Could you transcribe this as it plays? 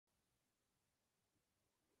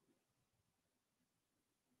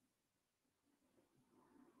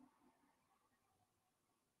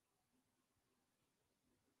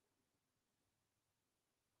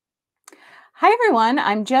Hi everyone,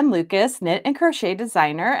 I'm Jen Lucas, knit and crochet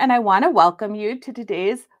designer, and I want to welcome you to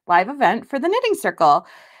today's live event for the Knitting Circle.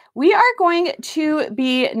 We are going to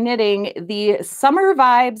be knitting the Summer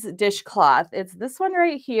Vibes dishcloth. It's this one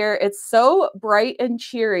right here. It's so bright and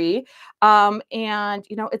cheery, and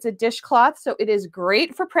it's a dishcloth, so it is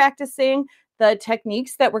great for practicing the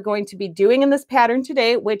techniques that we're going to be doing in this pattern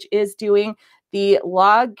today, which is doing the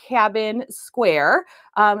log cabin square.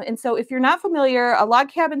 And so if you're not familiar, a log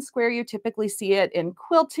cabin square, you typically see it in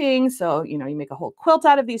quilting. So, you make a whole quilt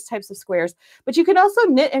out of these types of squares, but you can also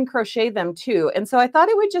knit and crochet them too. And so I thought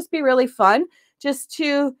it would just be really fun just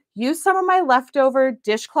to use some of my leftover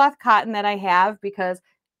dishcloth cotton that I have, because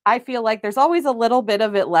I feel like there's always a little bit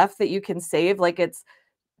of it left that you can save. Like it's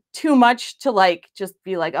too much to just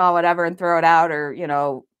be like, oh, whatever, and throw it out or,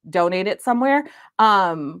 donate it somewhere.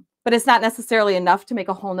 But it's not necessarily enough to make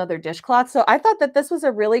a whole nother dishcloth. So I thought that this was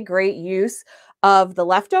a really great use of the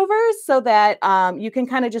leftovers so that you can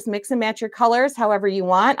kind of just mix and match your colors however you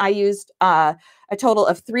want. I used a total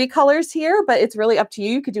of 3 colors here, but it's really up to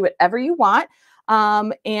you. You could do whatever you want.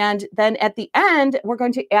 And then at the end, we're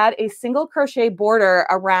going to add a single crochet border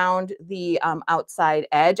around the outside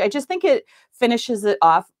edge. I just think it finishes it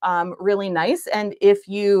off really nice. And if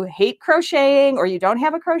you hate crocheting or you don't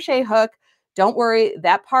have a crochet hook, don't worry,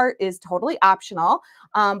 that part is totally optional.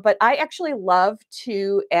 But I actually love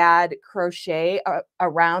to add crochet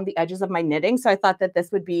around the edges of my knitting. So I thought that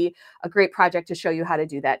this would be a great project to show you how to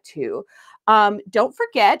do that too. Don't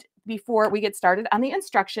forget, before we get started on the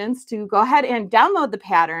instructions, to go ahead and download the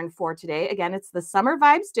pattern for today. Again, it's the Summer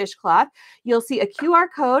Vibes dishcloth. You'll see a QR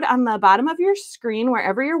code on the bottom of your screen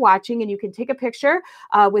wherever you're watching, and you can take a picture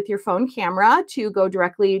with your phone camera to go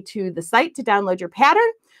directly to the site to download your pattern.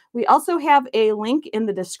 We also have a link in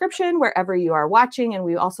the description wherever you are watching, and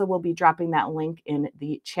we also will be dropping that link in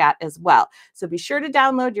the chat as well. So be sure to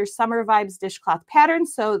download your Summer Vibes dishcloth pattern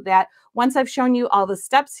so that once I've shown you all the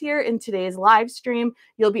steps here in today's live stream,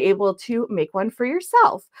 you'll be able to make one for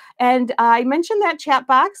yourself. And I mentioned that chat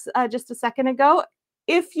box just a second ago.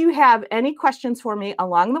 If you have any questions for me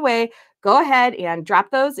along the way, go ahead and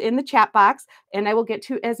drop those in the chat box, and I will get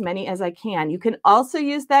to as many as I can. You can also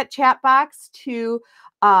use that chat box to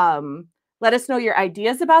let us know your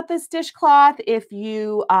ideas about this dishcloth. If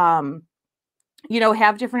you,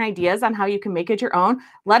 have different ideas on how you can make it your own,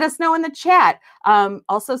 let us know in the chat.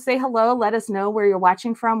 Also say hello, let us know where you're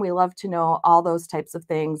watching from. We love to know all those types of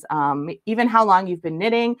things. Even how long you've been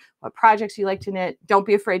knitting, what projects you like to knit. Don't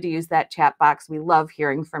be afraid to use that chat box. We love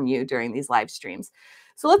hearing from you during these live streams.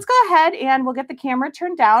 So let's go ahead and we'll get the camera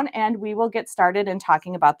turned down and we will get started in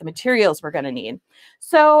talking about the materials we're going to need.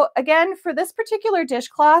 So again, for this particular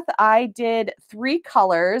dishcloth, I did 3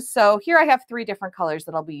 colors. So here I have 3 different colors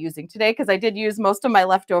that I'll be using today because I did use most of my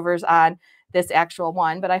leftovers on this actual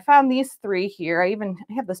one, but I found these 3 here. I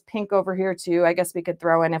have this pink over here too. I guess we could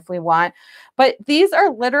throw in if we want, but these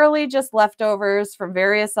are literally just leftovers from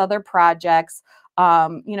various other projects.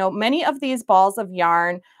 Many of these balls of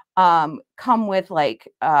yarn come with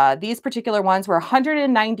these particular ones were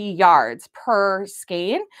 190 yards per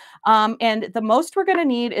skein. And the most we're going to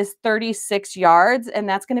need is 36 yards, and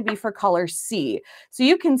that's going to be for color C. So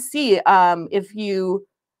you can see if you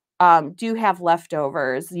do have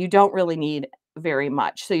leftovers, you don't really need very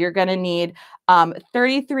much. So you're going to need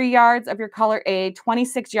 33 yards of your color A,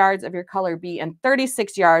 26 yards of your color B, and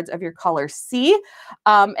 36 yards of your color C.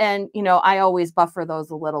 And, I always buffer those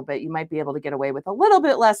a little bit. You might be able to get away with a little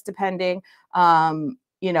bit less depending.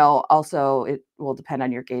 Also it will depend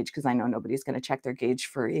on your gauge because I know nobody's going to check their gauge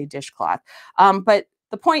for a dishcloth. But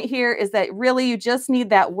the point here is that really you just need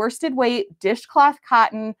that worsted weight dishcloth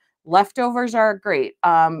cotton. Leftovers are great,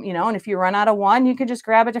 and if you run out of one, you can just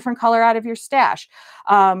grab a different color out of your stash.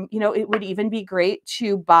 It would even be great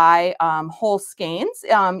to buy whole skeins.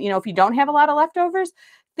 If you don't have a lot of leftovers,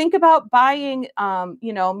 think about buying,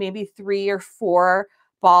 maybe 3 or 4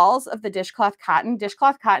 balls of the dishcloth cotton.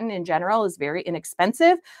 Dishcloth cotton in general is very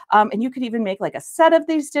inexpensive. And you could even make like a set of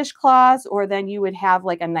these dishcloths, or then you would have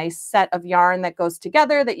like a nice set of yarn that goes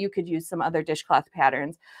together that you could use some other dishcloth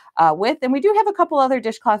patterns with. And we do have a couple other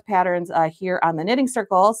dishcloth patterns here on the Knitting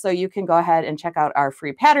Circle. So you can go ahead and check out our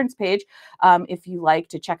free patterns page if you like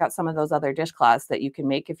to check out some of those other dishcloths that you can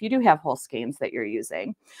make if you do have whole skeins that you're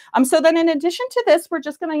using. So then in addition to this, we're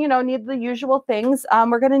just going to, need the usual things.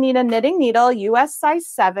 We're going to need a knitting needle, US size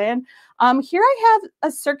 7. Here I have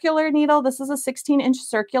a circular needle. This is a 16-inch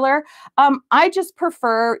circular. I just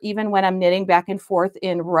prefer, even when I'm knitting back and forth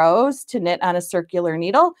in rows, to knit on a circular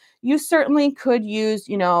needle. You certainly could use,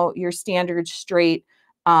 your standard straight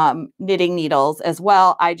knitting needles as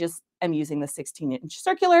well. I just am using the 16-inch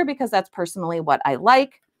circular because that's personally what I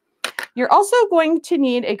like. You're also going to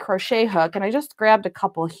need a crochet hook, and I just grabbed a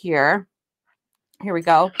couple here. Here we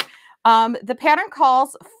go. The pattern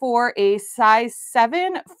calls for a size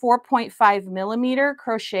 7, 4.5 millimeter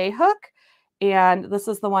crochet hook. And this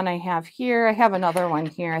is the one I have here. I have another one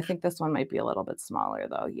here. I think this one might be a little bit smaller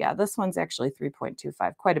though. Yeah, this one's actually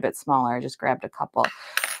 3.25, quite a bit smaller. I just grabbed a couple.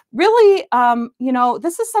 Really, you know,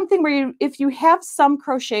 this is something where if you have some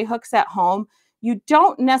crochet hooks at home, you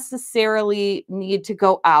don't necessarily need to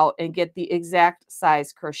go out and get the exact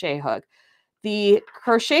size crochet hook. The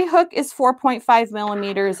crochet hook is 4.5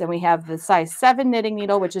 millimeters, and we have the size 7 knitting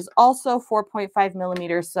needle, which is also 4.5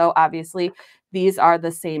 millimeters. So obviously these are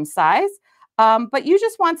the same size, but you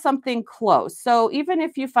just want something close. So even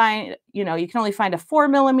if you find, you know, you can only find a 4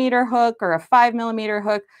 millimeter hook or a 5 millimeter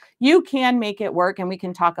hook, you can make it work. And we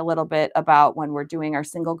can talk a little bit about when we're doing our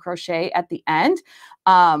single crochet at the end,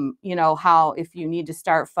 you know, how if you need to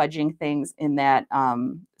start fudging things in that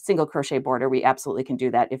single crochet border, we absolutely can do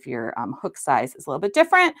that if your hook size is a little bit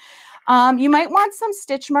different. You might want some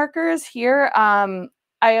stitch markers here.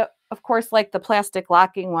 I, of course, like the plastic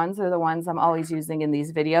locking ones are the ones I'm always using in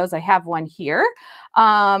these videos. I have one here,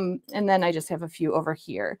 and then I just have a few over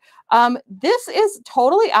here. This is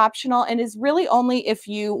totally optional and is really only if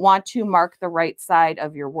you want to mark the right side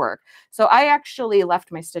of your work. So I actually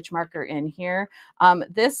left my stitch marker in here.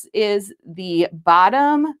 This is the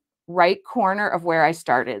bottom right corner of where I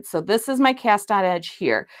started. So this is my cast on edge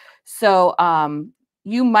here. So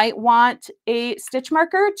you might want a stitch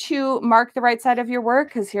marker to mark the right side of your work,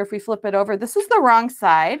 because here, if we flip it over, this is the wrong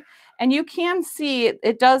side. And you can see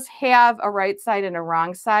it does have a right side and a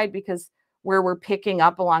wrong side, because where we're picking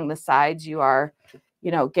up along the sides, you are, you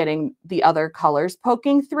know, getting the other colors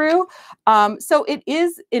poking through. So it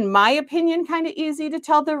is, in my opinion, kind of easy to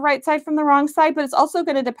tell the right side from the wrong side, but it's also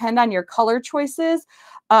going to depend on your color choices.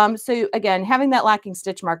 So again, having that locking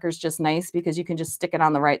stitch marker is just nice because you can just stick it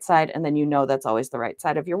on the right side, and then you know that's always the right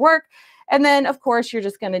side of your work. And then, of course, you're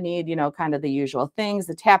just going to need, you know, kind of the usual things,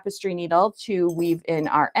 the tapestry needle to weave in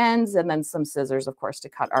our ends, and then some scissors, of course, to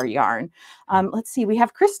cut our yarn. Let's see. We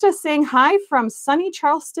have Krista saying hi from sunny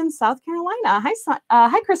Charleston, South Carolina.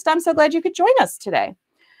 Hi, Krista. I'm so glad you could join us today.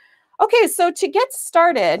 Okay, so to get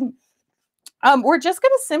started, we're just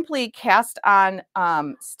going to simply cast on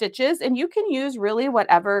stitches, and you can use really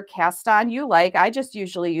whatever cast on you like. I just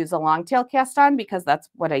usually use a long tail cast on because that's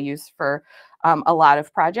what I use for a lot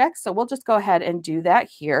of projects. So we'll just go ahead and do that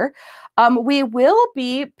here. We will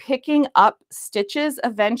be picking up stitches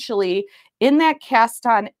eventually in that cast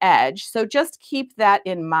on edge. So just keep that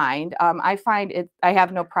in mind. I find I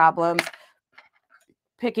have no problem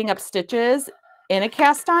picking up stitches in a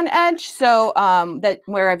cast on edge, so that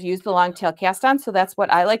where I've used the long tail cast on, so that's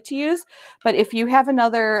what I like to use. But if you have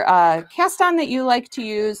another cast on that you like to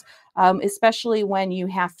use, especially when you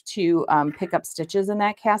have to pick up stitches in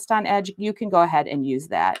that cast on edge, you can go ahead and use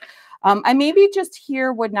that. I maybe just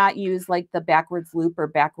here would not use like the backwards loop or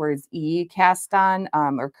backwards E cast on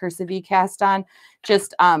or cursive E cast on,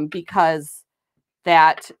 just because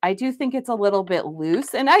that I do think it's a little bit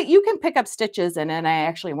loose, and you can pick up stitches in it. And I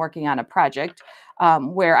actually am working on a project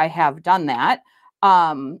where I have done that.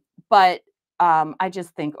 But I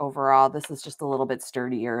just think overall, this is just a little bit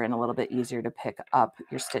sturdier and a little bit easier to pick up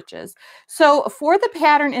your stitches. So for the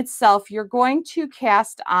pattern itself, you're going to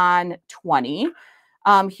cast on 20.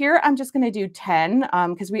 Here, I'm just going to do 10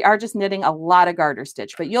 because we are just knitting a lot of garter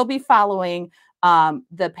stitch, but you'll be following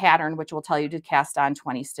the pattern, which will tell you to cast on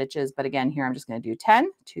 20 stitches. But again, here I'm just going to do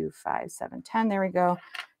 10, 2, 5, 7, 10. There we go.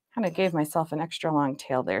 Kind of gave myself an extra long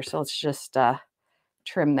tail there. So let's just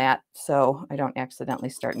trim that so I don't accidentally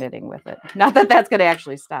start knitting with it. Not that that's going to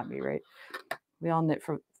actually stop me, right? We all knit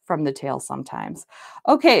from the tail sometimes.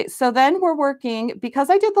 Okay, so then we're working, because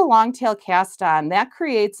I did the long tail cast on, that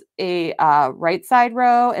creates a right side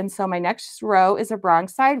row. And so my next row is a wrong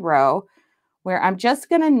side row, where I'm just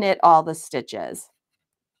going to knit all the stitches.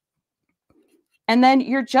 And then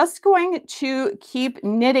you're just going to keep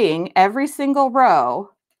knitting every single row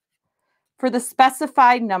for the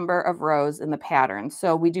specified number of rows in the pattern.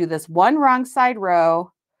 So we do this one wrong side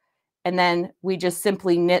row, and then we just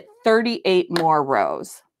simply knit 38 more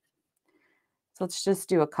rows. So let's just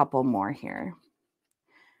do a couple more here.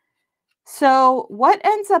 So what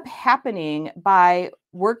ends up happening by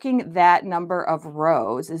working that number of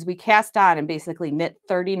rows is we cast on and basically knit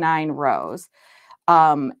 39 rows.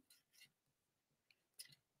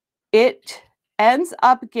 It ends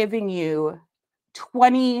up giving you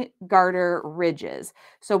 20 garter ridges.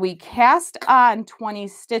 So we cast on 20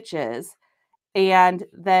 stitches and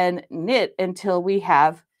then knit until we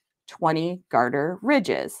have 20 garter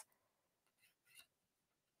ridges.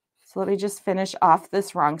 So let me just finish off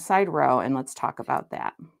this wrong side row and let's talk about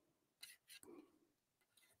that.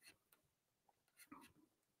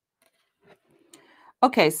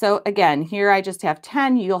 Okay, so again, here I just have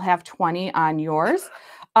 10, you'll have 20 on yours.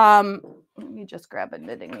 Let me just grab a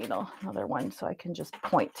knitting needle, another one, so I can just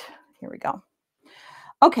point. Here we go.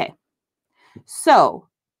 Okay, so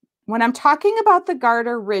when I'm talking about the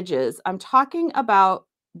garter ridges, I'm talking about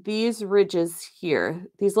these ridges here.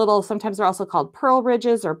 These little, sometimes they're also called purl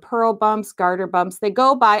ridges or purl bumps, garter bumps. They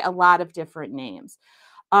go by a lot of different names.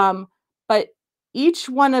 But each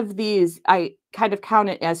one of these, I kind of count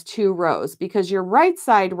it as 2 rows because your right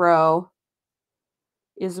side row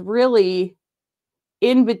is really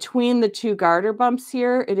in between the 2 garter bumps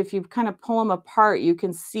here. And if you kind of pull them apart, you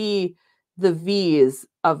can see the V's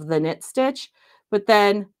of the knit stitch. But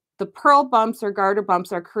then the purl bumps or garter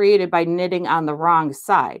bumps are created by knitting on the wrong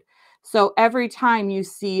side. So every time you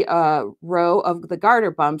see a row of the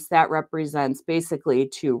garter bumps, that represents basically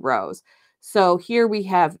 2 rows. So here we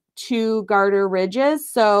have 2 garter ridges.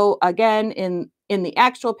 So again, in the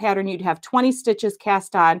actual pattern, you'd have 20 stitches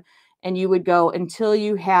cast on, and you would go until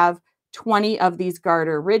you have 20 of these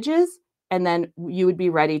garter ridges, and then you would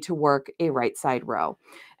be ready to work a right side row.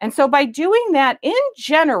 And so by doing that, in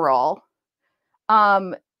general,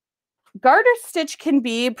 garter stitch can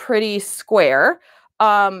be pretty square,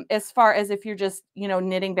 as far as if you're just,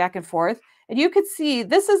 knitting back and forth. And you could see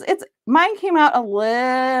mine came out a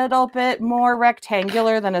little bit more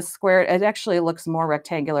rectangular than a square. It actually looks more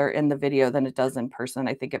rectangular in the video than it does in person.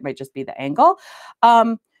 I think it might just be the angle.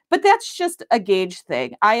 But that's just a gauge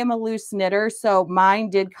thing. I am a loose knitter, so mine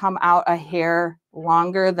did come out a hair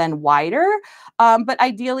longer than wider. But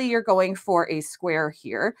ideally, you're going for a square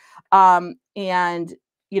here. And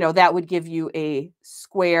that would give you a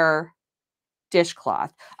square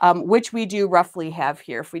dishcloth, which we do roughly have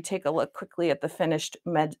here. If we take a look quickly at the finished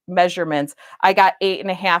measurements, I got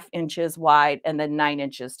 8.5 inches wide and then 9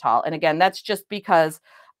 inches tall. And again, that's just because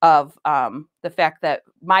of the fact that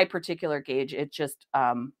my particular gauge, it just,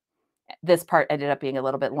 this part ended up being a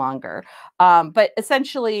little bit longer. But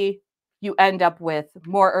essentially, you end up with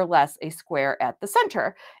more or less a square at the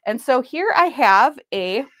center. And so here I have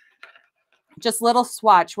a just little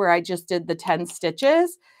swatch where I just did the 10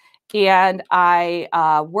 stitches. And I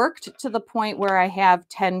worked to the point where I have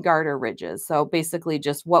 10 garter ridges. So basically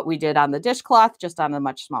just what we did on the dishcloth, just on a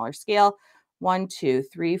much smaller scale. 1, 2,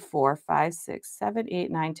 3, 4, 5, 6, 7,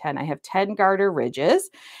 8, 9, 10. I have 10 garter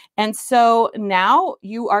ridges. And so now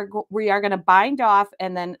we are going to bind off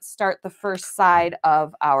and then start the first side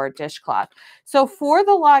of our dishcloth. So for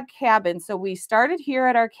the log cabin, so we started here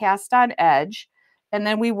at our cast on edge, and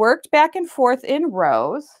then we worked back and forth in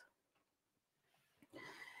rows.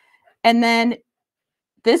 And then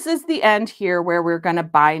this is the end here where we're going to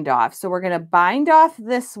bind off. So we're going to bind off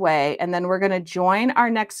this way, and then we're going to join our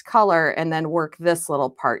next color and then work this little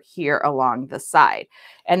part here along the side.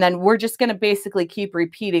 And then we're just going to basically keep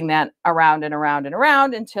repeating that around and around and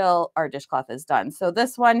around until our dishcloth is done. So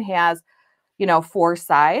this one has, 4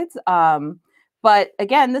 sides. But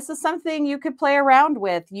again, this is something you could play around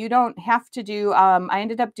with. You don't have to do, I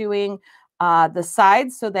ended up doing the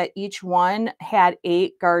sides so that each one had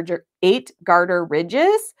 8 garter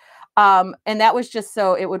ridges. And that was just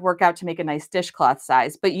so it would work out to make a nice dishcloth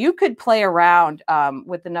size. But you could play around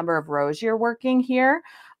with the number of rows you're working here,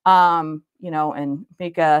 and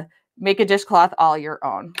make a dishcloth all your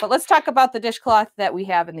own. But let's talk about the dishcloth that we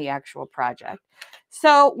have in the actual project.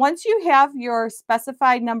 So once you have your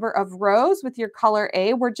specified number of rows with your color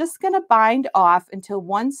A, we're just going to bind off until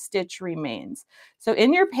 1 stitch remains. So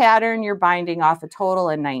in your pattern, you're binding off a total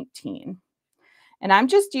of 19. And I'm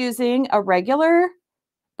just using a regular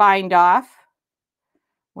bind off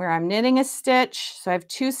where I'm knitting a stitch. So I have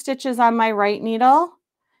 2 stitches on my right needle,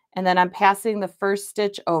 and then I'm passing the first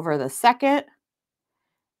stitch over the second,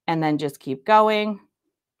 and then just keep going.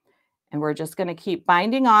 And we're just going to keep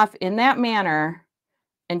binding off in that manner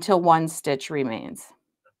until 1 stitch remains.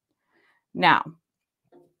 Now,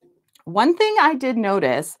 one thing I did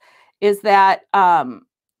notice is that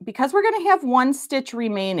because we're going to have 1 stitch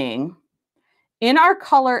remaining in our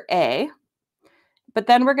color A, but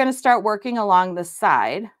then we're going to start working along the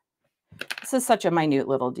side. This is such a minute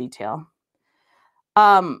little detail.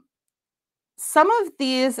 Some of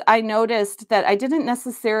these I noticed that I didn't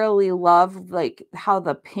necessarily love, like how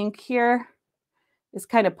the pink here is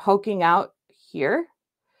kind of poking out here.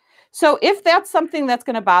 So if that's something that's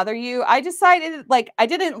going to bother you, I decided, like, I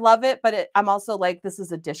didn't love it, but I'm also like, this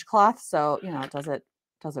is a dishcloth. So,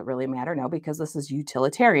 does it really matter? No, because this is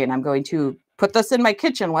utilitarian. I'm going to put this in my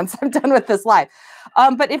kitchen once I'm done with this live.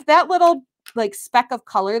 But if that little like speck of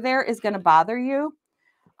color there is going to bother you,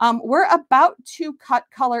 We're about to cut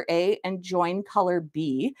color A and join color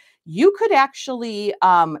B. You could actually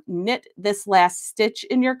knit this last stitch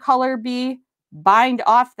in your color B, bind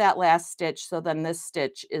off that last stitch, so then this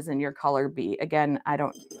stitch is in your color B. Again, I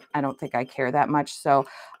don't think I care that much, so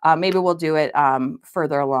maybe we'll do it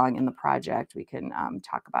further along in the project. We can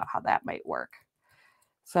talk about how that might work.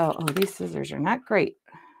 So, oh, these scissors are not great.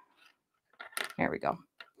 There we go.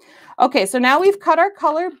 Okay, so now we've cut our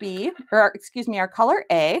color B, or excuse me, our color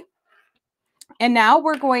A. And now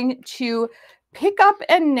we're going to pick up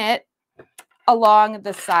and knit along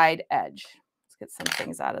the side edge. Let's get some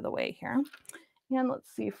things out of the way here. And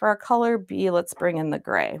let's see, for our color B, let's bring in the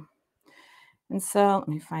gray. And so let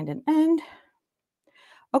me find an end.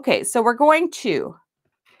 Okay, so we're going to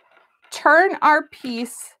turn our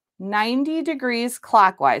piece 90 degrees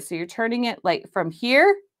clockwise. So you're turning it like from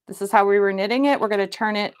here. This is how we were knitting it. We're going to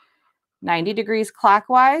turn it 90 degrees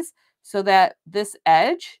clockwise so that this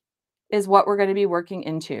edge is what we're going to be working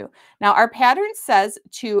into. Now our pattern says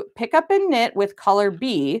to pick up and knit with color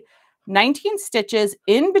B 19 stitches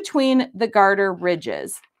in between the garter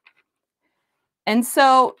ridges. And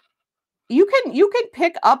so you can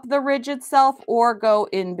pick up the ridge itself or go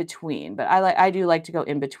in between, but I do like to go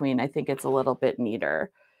in between. I think it's a little bit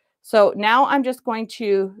neater. So now I'm just going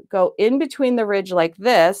to go in between the ridge like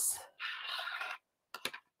this.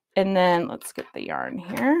 And then let's get the yarn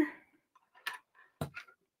here.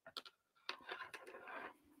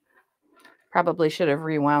 Probably should have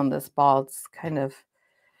rewound this ball. It's kind of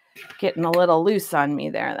getting a little loose on me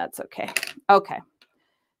there. That's okay. Okay.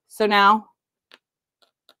 So now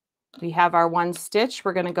we have our one stitch.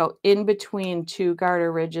 We're going to go in between two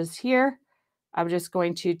garter ridges here. I'm just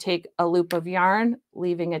going to take a loop of yarn,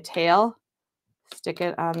 leaving a tail, stick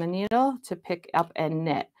it on the needle to pick up and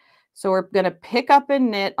knit. So we're going to pick up and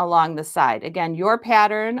knit along the side. Again, your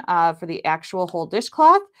pattern for the actual whole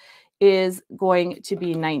dishcloth is going to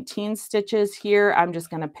be 19 stitches here. I'm just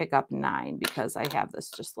going to pick up 9 because I have this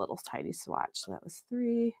just little tiny swatch. So that was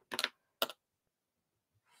 3,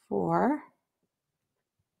 4.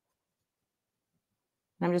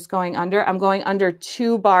 I'm just going under. I'm going under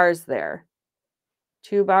 2 bars there.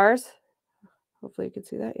 2 bars. Hopefully you can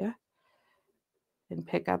see that, yeah. And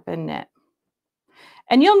pick up and knit.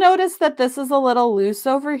 And you'll notice that this is a little loose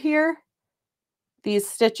over here, these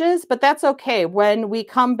stitches, but that's okay. When we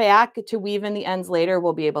come back to weave in the ends later,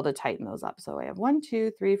 we'll be able to tighten those up. So I have 1,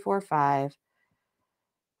 2, 3, 4, 5,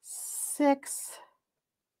 6,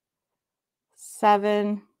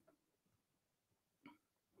 7,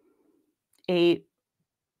 8,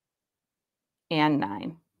 and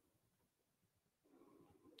 9.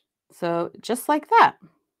 So just like that.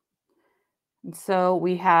 And so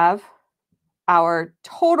we have our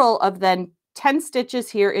total of then 10 stitches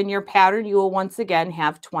here in your pattern. You will once again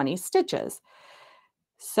have 20 stitches.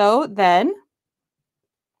 So then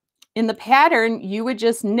in the pattern, you would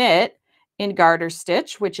just knit in garter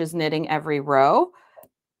stitch, which is knitting every row,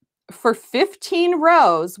 for 15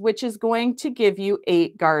 rows, which is going to give you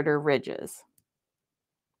 8 garter ridges.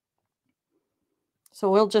 So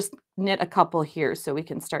we'll just knit a couple here so we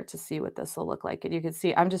can start to see what this will look like. And you can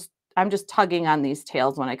see I'm just tugging on these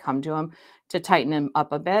tails when I come to them to tighten them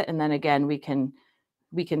up a bit. And then again, we can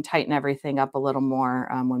tighten everything up a little more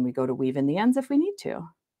when we go to weave in the ends if we need to.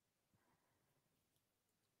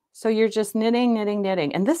 So you're just knitting, knitting,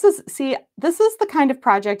 knitting. And this is the kind of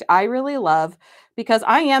project I really love because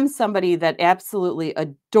I am somebody that absolutely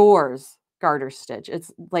adores garter stitch.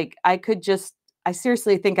 It's like I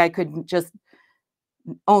seriously think I could just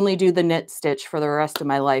only do the knit stitch for the rest of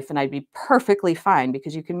my life and I'd be perfectly fine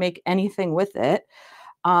because you can make anything with it.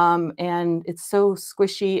 And it's so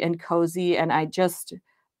squishy and cozy. And I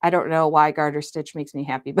don't know why garter stitch makes me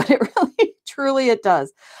happy, but it really, truly it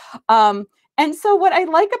does. And so what I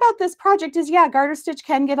like about this project is, yeah, garter stitch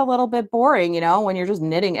can get a little bit boring, when you're just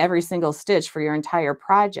knitting every single stitch for your entire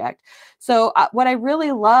project. So what I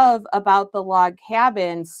really love about the log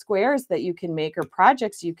cabin squares that you can make or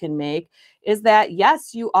projects you can make is that,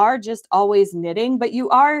 yes, you are just always knitting, but you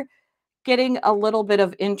are getting a little bit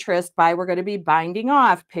of interest by we're going to be binding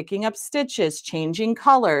off, picking up stitches, changing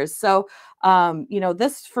colors. So,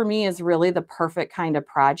 this for me is really the perfect kind of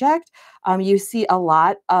project. You see a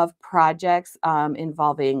lot of projects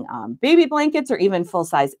involving baby blankets or even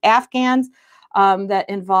full-size Afghans that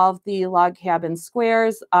involve the log cabin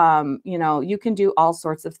squares. You can do all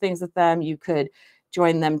sorts of things with them. You could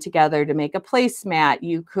join them together to make a placemat.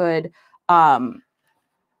 You could,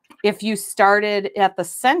 if you started at the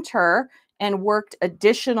center and worked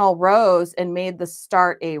additional rows and made the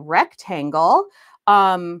start a rectangle,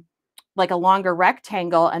 like a longer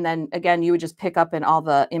rectangle, and then again, you would just pick up in all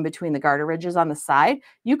the in between the garter ridges on the side.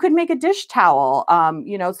 You could make a dish towel,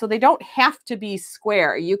 you know, so they don't have to be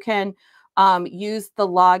square. You can use the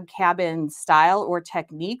log cabin style or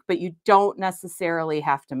technique, but you don't necessarily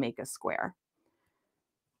have to make a square,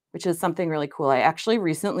 which is something really cool. I actually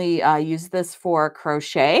recently used this for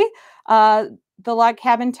crochet, uh, the log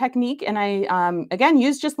cabin technique. And I, again,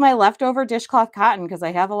 used just my leftover dishcloth cotton because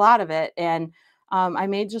I have a lot of it. And I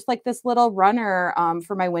made just like this little runner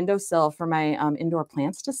for my windowsill for my indoor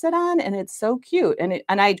plants to sit on. And it's so cute. And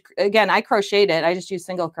I, again, I crocheted it. I just used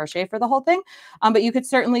single crochet for the whole thing. But you could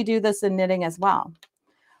certainly do this in knitting as well.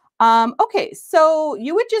 Okay, so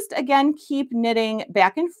you would just, again, keep knitting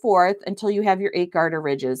back and forth until you have your 8 garter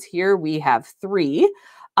ridges. Here we have 3,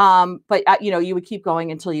 but, you know, you would keep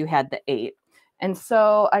going until you had the 8. And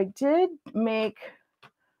so I did make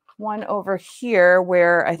one over here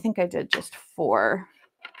where I think I did just 4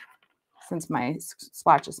 since my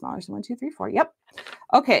swatch is smaller. So 1, 2, 3, 4. Yep.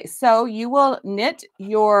 Okay, so you will knit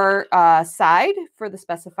your side for the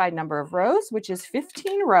specified number of rows, which is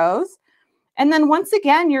 15 rows. And then once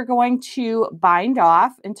again, you're going to bind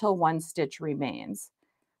off until 1 stitch remains.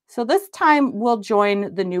 So this time we'll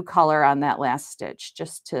join the new color on that last stitch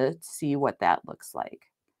just to see what that looks like.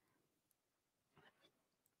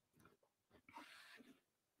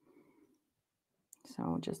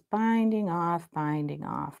 So just binding off, binding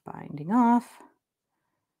off, binding off.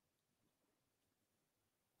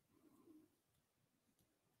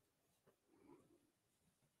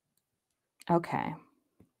 Okay.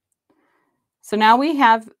 So now we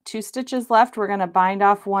have 2 stitches left. We're going to bind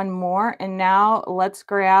off 1 more. And now let's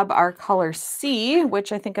grab our color C,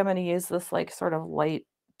 which I think I'm going to use this like sort of light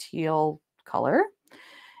teal color.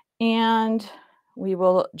 And we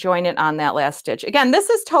will join it on that last stitch. Again, this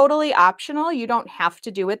is totally optional. You don't have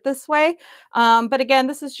to do it this way. But again,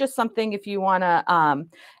 this is just something if you want to,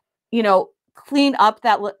 you know, clean up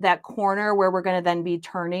that corner where we're going to then be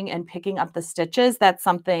turning and picking up the stitches. That's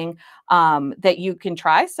something that you can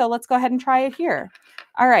try. So let's go ahead and try it here.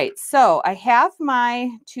 All right, so I have my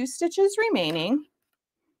 2 stitches remaining.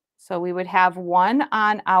 So we would have 1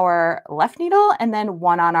 on our left needle and then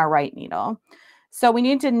 1 on our right needle. So we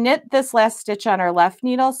need to knit this last stitch on our left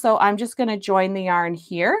needle. So I'm just going to join the yarn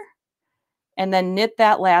here and then knit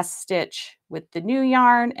that last stitch with the new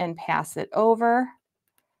yarn and pass it over.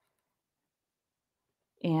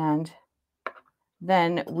 And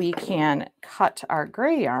then we can cut our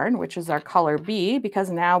gray yarn, which is our color B,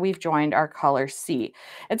 because now we've joined our color C.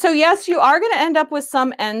 And so, yes, you are going to end up with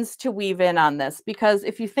some ends to weave in on this, because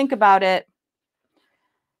if you think about it,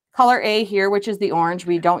 color A here, which is the orange,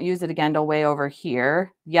 we don't use it again till way over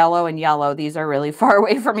here. Yellow and yellow, these are really far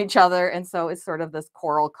away from each other. And so it's sort of this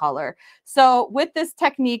coral color. So with this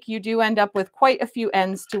technique, you do end up with quite a few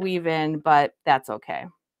ends to weave in, but that's okay.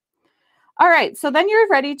 All right, so then you're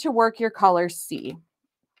ready to work your color C.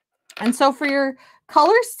 And so for your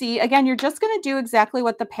color C, again, you're just going to do exactly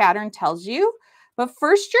what the pattern tells you. But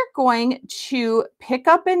first, you're going to pick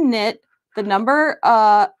up and knit the number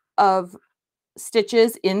of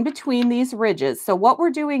stitches in between these ridges. So what we're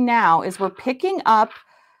doing now is we're picking up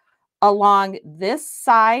along this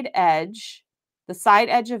side edge, the side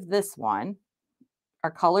edge of this one, our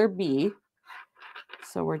color B.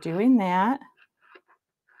 So we're doing that.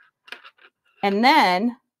 And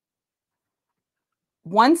then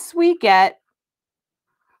once we get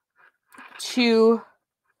to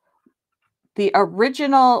the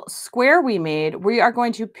original square we made, we are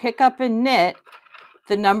going to pick up and knit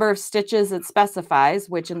the number of stitches it specifies,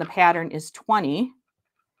 which in the pattern is 20,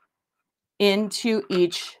 into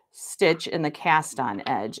each stitch in the cast on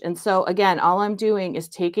edge. And so again, all I'm doing is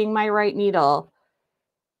taking my right needle,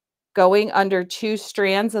 going under 2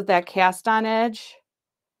 strands of that cast on edge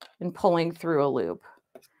and pulling through a loop.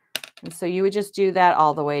 And so you would just do that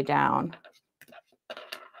all the way down.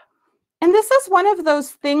 And this is one of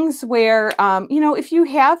those things where, you know, if you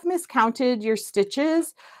have miscounted your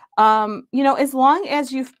stitches, you know, as long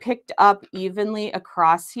as you've picked up evenly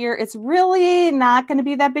across here, it's really not going to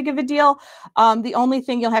be that big of a deal. The only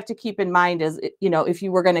thing you'll have to keep in mind is, you know, if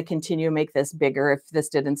you were going to continue to make this bigger, if this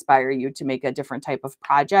did inspire you to make a different type of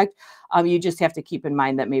project, you just have to keep in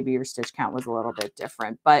mind that maybe your stitch count was a little bit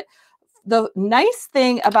different. But the nice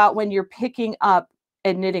thing about when you're picking up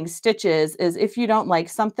and knitting stitches is if you don't like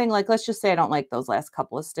something, like let's just say I don't like those last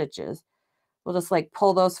couple of stitches, we'll just like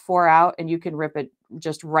pull those 4 out and you can rip it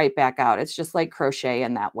just right back out. It's just like crochet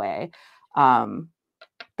in that way,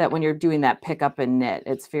 that when you're doing that pick up and knit,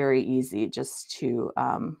 it's very easy just to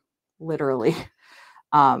literally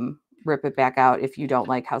rip it back out if you don't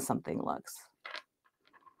like how something looks.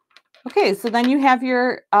 Okay, so then you have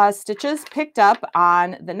your stitches picked up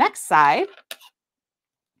on the next side.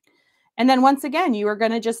 And then once again, you are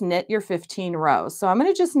going to just knit your 15 rows. So I'm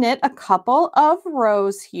going to just knit a couple of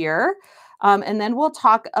rows here. And then we'll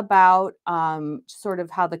talk about sort of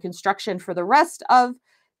how the construction for the rest of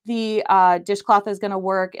the dishcloth is going to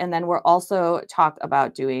work. And then we'll also talk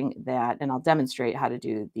about doing that. And I'll demonstrate how to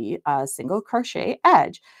do the single crochet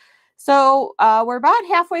edge. So we're about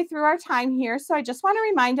halfway through our time here. So I just want to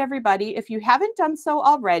remind everybody, if you haven't done so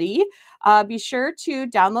already, be sure to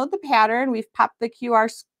download the pattern. We've popped the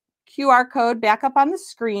QR code back up on the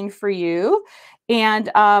screen for you. And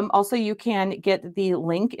also you can get the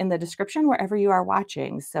link in the description wherever you are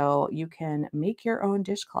watching. So you can make your own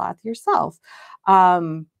dishcloth yourself.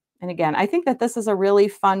 And again, I think that this is a really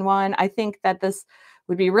fun one. I think that this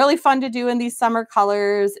would be really fun to do in these summer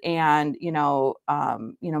colors, and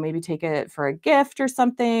maybe take it for a gift or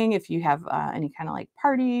something if you have any kind of like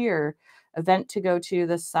party or event to go to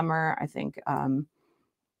this summer. I think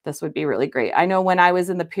this would be really great. I know when I was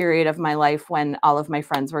in the period of my life when all of my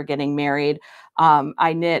friends were getting married,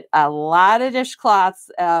 I knit a lot of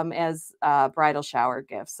dishcloths as bridal shower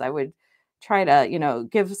gifts. I would try to,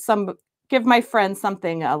 give my friends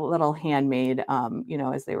something a little handmade,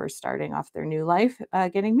 as they were starting off their new life,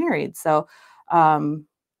 getting married. So,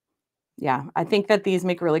 yeah, I think that these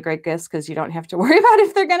make really great gifts because you don't have to worry about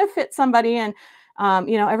if they're going to fit somebody. And,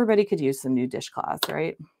 everybody could use some new dishcloths,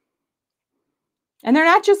 right? And they're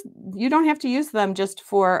not just, you don't have to use them just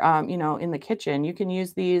for, in the kitchen. You can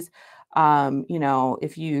use these,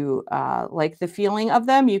 if you like the feeling of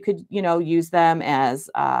them, you could, use them as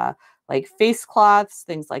like face cloths,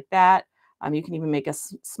 things like that. You can even make a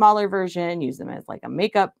smaller version, use them as like a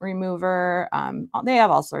makeup remover. They have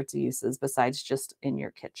all sorts of uses besides just in your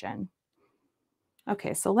kitchen.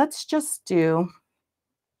 Okay, so let's just do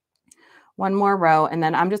one more row, and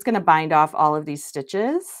then I'm just going to bind off all of these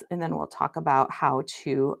stitches, and then we'll talk about how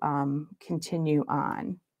to continue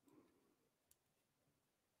on.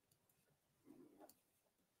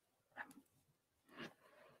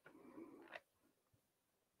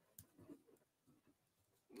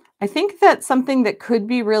 I think that something that could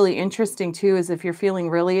be really interesting too is if you're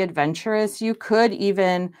feeling really adventurous, you could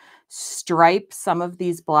even stripe some of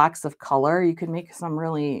these blocks of color. You could make some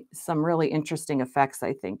really interesting effects,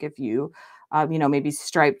 I think, if you maybe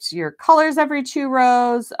striped your colors every 2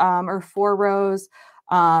 rows or 4 rows.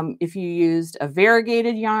 If you used a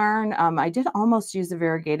variegated yarn, I did almost use a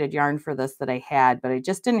variegated yarn for this that I had, but I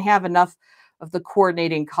just didn't have enough of the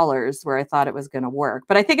coordinating colors where I thought it was going to work.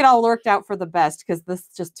 But I think it all worked out for the best because this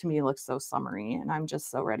just to me looks so summery, and I'm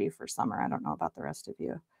just so ready for summer. I don't know about the rest of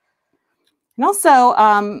you. And also,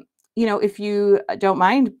 if you don't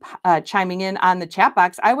mind chiming in on the chat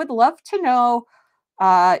box, I would love to know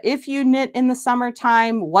if you knit in the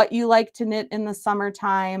summertime, what you like to knit in the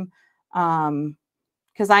summertime.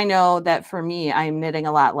 Because I know that for me, I'm knitting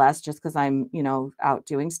a lot less just because I'm, out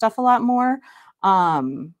doing stuff a lot more.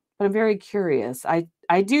 But I'm very curious.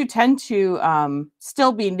 I do tend to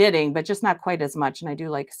still be knitting, but just not quite as much. And I do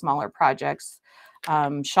like smaller projects,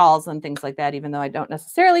 shawls and things like that, even though I don't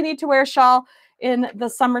necessarily need to wear a shawl in the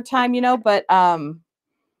summertime, but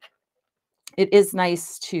it is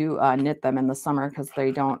nice to knit them in the summer because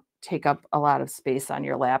they don't take up a lot of space on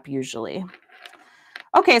your lap usually.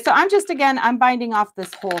 Okay, so I'm binding off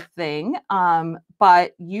this whole thing,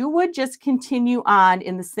 but you would just continue on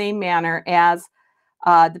in the same manner as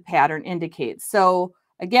the pattern indicates. So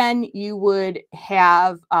again, you would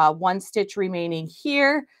have 1 stitch remaining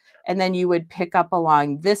here, and then you would pick up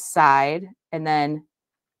along this side and then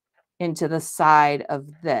into the side of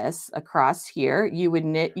this across here. You would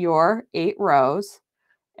knit your 8 rows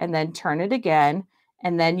and then turn it again.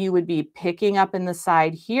 And then you would be picking up in the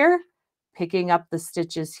side here, picking up the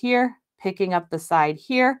stitches here, picking up the side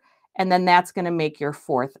here, and then that's going to make your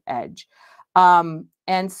 4th edge.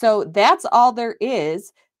 And so that's all there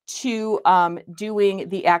is to doing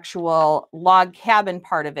the actual log cabin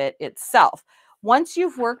part of it itself. Once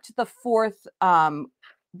you've worked the fourth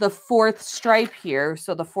stripe here,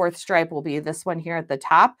 so the 4th stripe will be this one here at the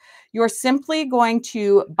top, you're simply going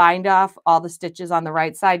to bind off all the stitches on the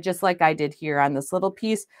right side, just like I did here on this little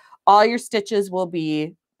piece. All your stitches will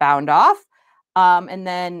be bound off, and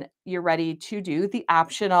then you're ready to do the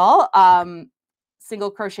optional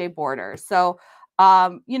single crochet border. So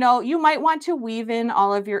you might want to weave in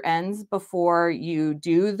all of your ends before you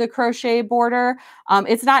do the crochet border.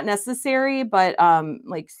 It's not necessary, but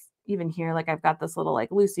like even here, like I've got this little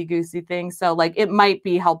like loosey-goosey thing. So like it might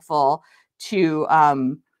be helpful to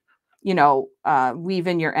weave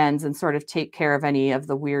in your ends and sort of take care of any of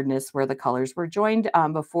the weirdness where the colors were joined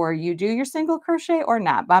before you do your single crochet or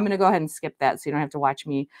not. But I'm going to go ahead and skip that so you don't have to watch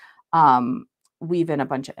me weave in a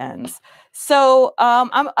bunch of ends. So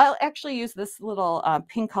I'll actually use this little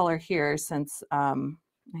pink color here since I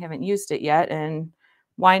haven't used it yet. And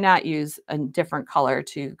why not use a different color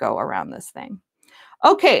to go around this thing?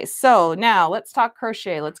 Okay, so now let's talk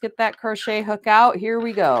crochet. Let's get that crochet hook out. Here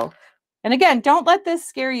we go. And again, don't let this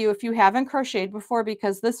scare you if you haven't crocheted before,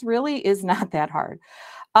 because this really is not that hard.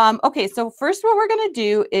 Okay, so first what we're going to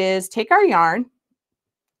do is take our yarn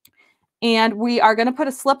and we are going to put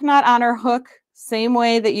a slip knot on our hook, same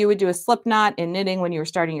way that you would do a slip knot in knitting when you were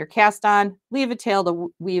starting your cast on. Leave a tail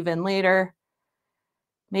to weave in later.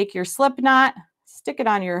 Make your slip knot, stick it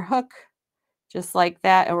on your hook just like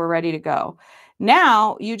that, and we're ready to go.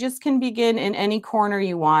 Now you just can begin in any corner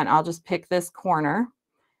you want. I'll just pick this corner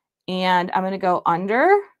and I'm going to go under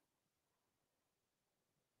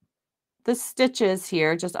the stitches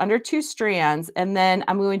here, just under 2 strands, and then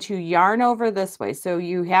I'm going to yarn over this way. So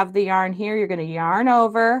you have the yarn here, you're going to yarn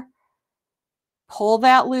over, pull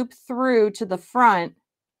that loop through to the front.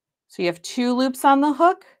 So you have 2 loops on the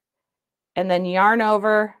hook, and then yarn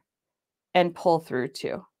over and pull through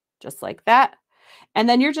 2, just like that. And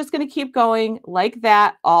then you're just going to keep going like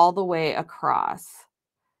that all the way across.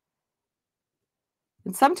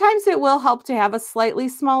 And sometimes it will help to have a slightly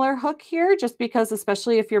smaller hook here, just because,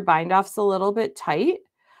 especially if your bind off's a little bit tight,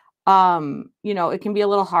 it can be a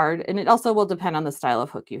little hard. And it also will depend on the style of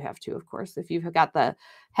hook you have too, of course. If you've got the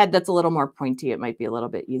head that's a little more pointy, it might be a little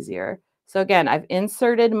bit easier. So again, I've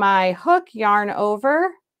inserted my hook, yarn over,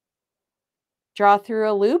 draw through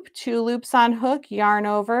a loop, 2 loops on hook, yarn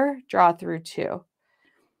over, draw through 2.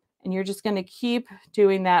 And you're just going to keep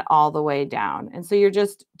doing that all the way down. And so you're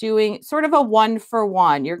just doing sort of a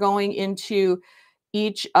 1-for-1. You're going into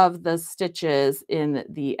each of the stitches in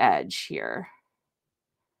the edge here.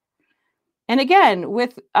 And again,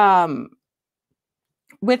 with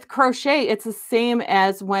crochet, it's the same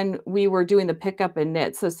as when we were doing the pick up and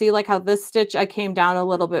knit. So see, like how this stitch, I came down a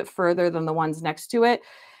little bit further than the ones next to it.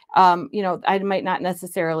 I might not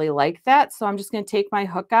necessarily like that. So I'm just going to take my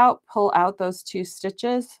hook out, pull out those 2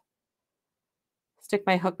 stitches, stick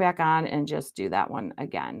my hook back on, and just do that one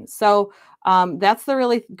again. So that's the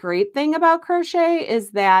really great thing about crochet,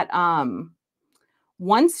 is that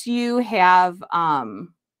once you have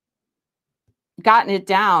gotten it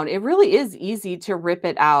down, it really is easy to rip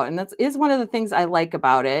it out. And that is one of the things I like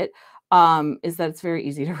about it, is that it's very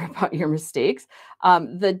easy to rip out your mistakes.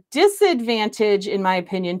 The disadvantage, in my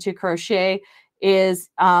opinion, to crochet is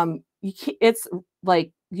it's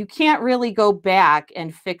like you can't really go back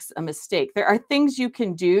and fix a mistake. There are things you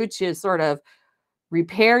can do to sort of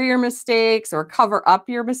repair your mistakes or cover up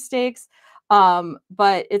your mistakes.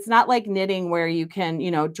 But it's not like knitting where you can,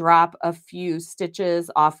 drop a few stitches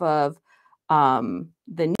off of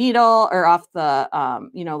the needle, or off the,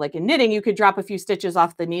 like in knitting, you could drop a few stitches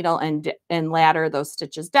off the needle and ladder those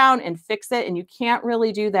stitches down and fix it. And you can't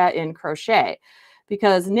really do that in crochet,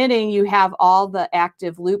 because knitting, you have all the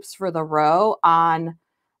active loops for the row on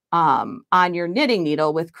your knitting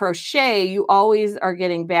needle. With crochet, you always are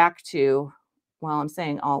getting back to, well, I'm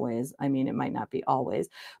saying always, I mean, it might not be always,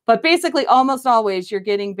 but basically almost always you're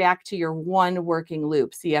getting back to your 1 working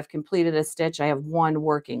loop. See, I've completed a stitch. I have 1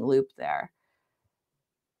 working loop there.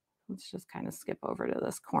 Let's just kind of skip over to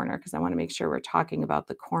this corner because I want to make sure we're talking about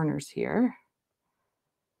the corners here.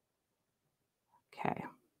 Okay.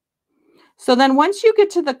 So then once you get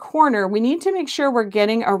to the corner, we need to make sure we're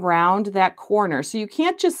getting around that corner. So you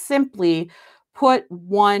can't just simply put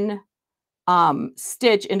 1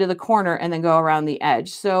 stitch into the corner and then go around the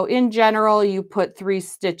edge. So in general, you put 3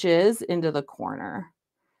 stitches into the corner.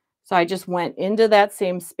 So I just went into that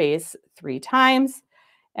same space 3 times.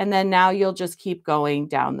 And then now you'll just keep going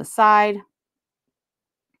down the side.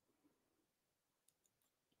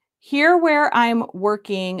 Here where I'm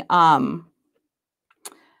working,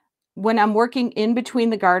 when I'm working in between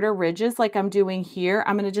the garter ridges, like I'm doing here,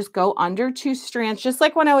 I'm going to just go under 2 strands, just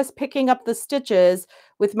like when I was picking up the stitches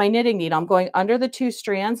with my knitting needle. I'm going under the 2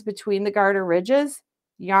 strands between the garter ridges,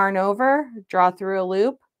 yarn over, draw through a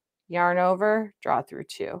loop, yarn over, draw through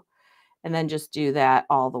 2, and then just do that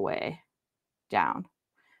all the way down.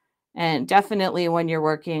 And definitely when you're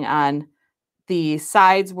working on the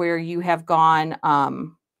sides where you have gone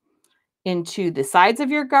into the sides of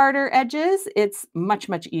your garter edges, it's much,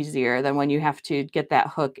 much easier than when you have to get that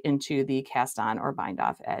hook into the cast on or bind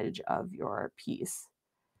off edge of your piece.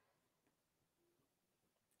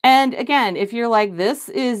 And again, if you're like, this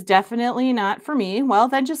is definitely not for me, well,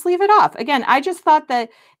 then just leave it off. Again, I just thought that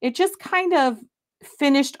it just kind of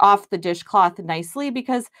finished off the dishcloth nicely,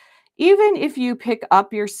 because even if you pick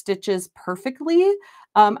up your stitches perfectly,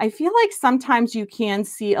 I feel like sometimes you can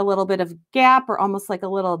see a little bit of gap or almost like a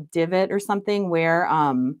little divot or something where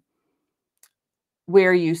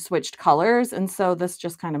you switched colors. And so this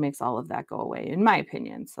just kind of makes all of that go away, in my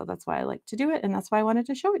opinion. So that's why I like to do it. And that's why I wanted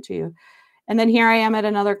to show it to you. And then here I am at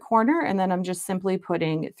another corner, and then I'm just simply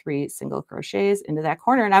putting 3 single crochets into that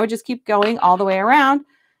corner. And I would just keep going all the way around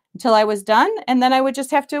until I was done. And then I would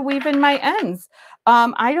just have to weave in my ends.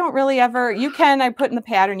 I don't really ever, I put in the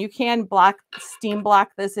pattern, you can steam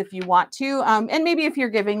block this if you want to. And maybe if you're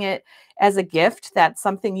giving it as a gift, that's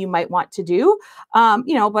something you might want to do.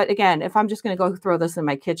 But again, if I'm just going to go throw this in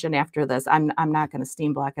my kitchen after this, I'm not going to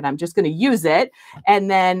steam block it. I'm just going to use it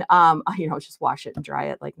and then, just wash it and dry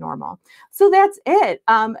it like normal. So that's it.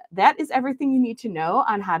 That is everything you need to know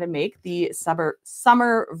on how to make the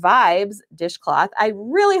summer vibes dishcloth. I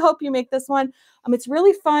really hope you make this one. It's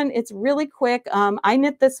really fun. It's really quick. I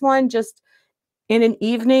knit this one just in an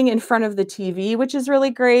evening in front of the TV, which is really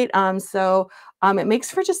great. It makes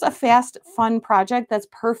for just a fast, fun project that's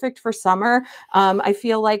perfect for summer. I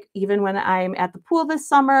feel like even when I'm at the pool this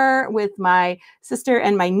summer with my sister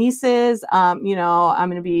and my nieces, I'm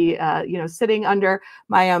going to be, sitting under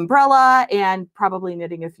my umbrella and probably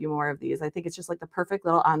knitting a few more of these. I think it's just like the perfect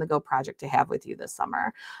little on-the-go project to have with you this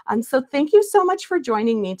summer. So thank you so much for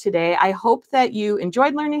joining me today. I hope that you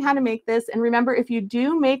enjoyed learning how to make this. And remember, if you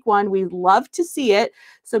do make one, we love to see it.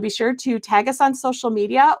 So be sure to tag us on social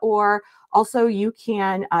media, or also, you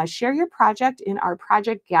can share your project in our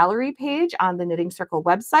project gallery page on the Knitting Circle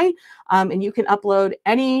website, and you can upload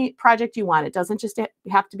any project you want. It doesn't just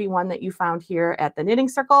have to be one that you found here at the Knitting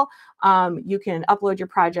Circle. You can upload your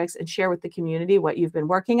projects and share with the community what you've been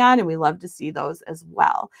working on, and we love to see those as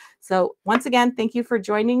well. So once again, thank you for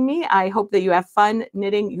joining me. I hope that you have fun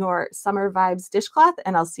knitting your Summer Vibes dishcloth,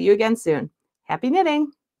 and I'll see you again soon. Happy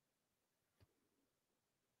knitting!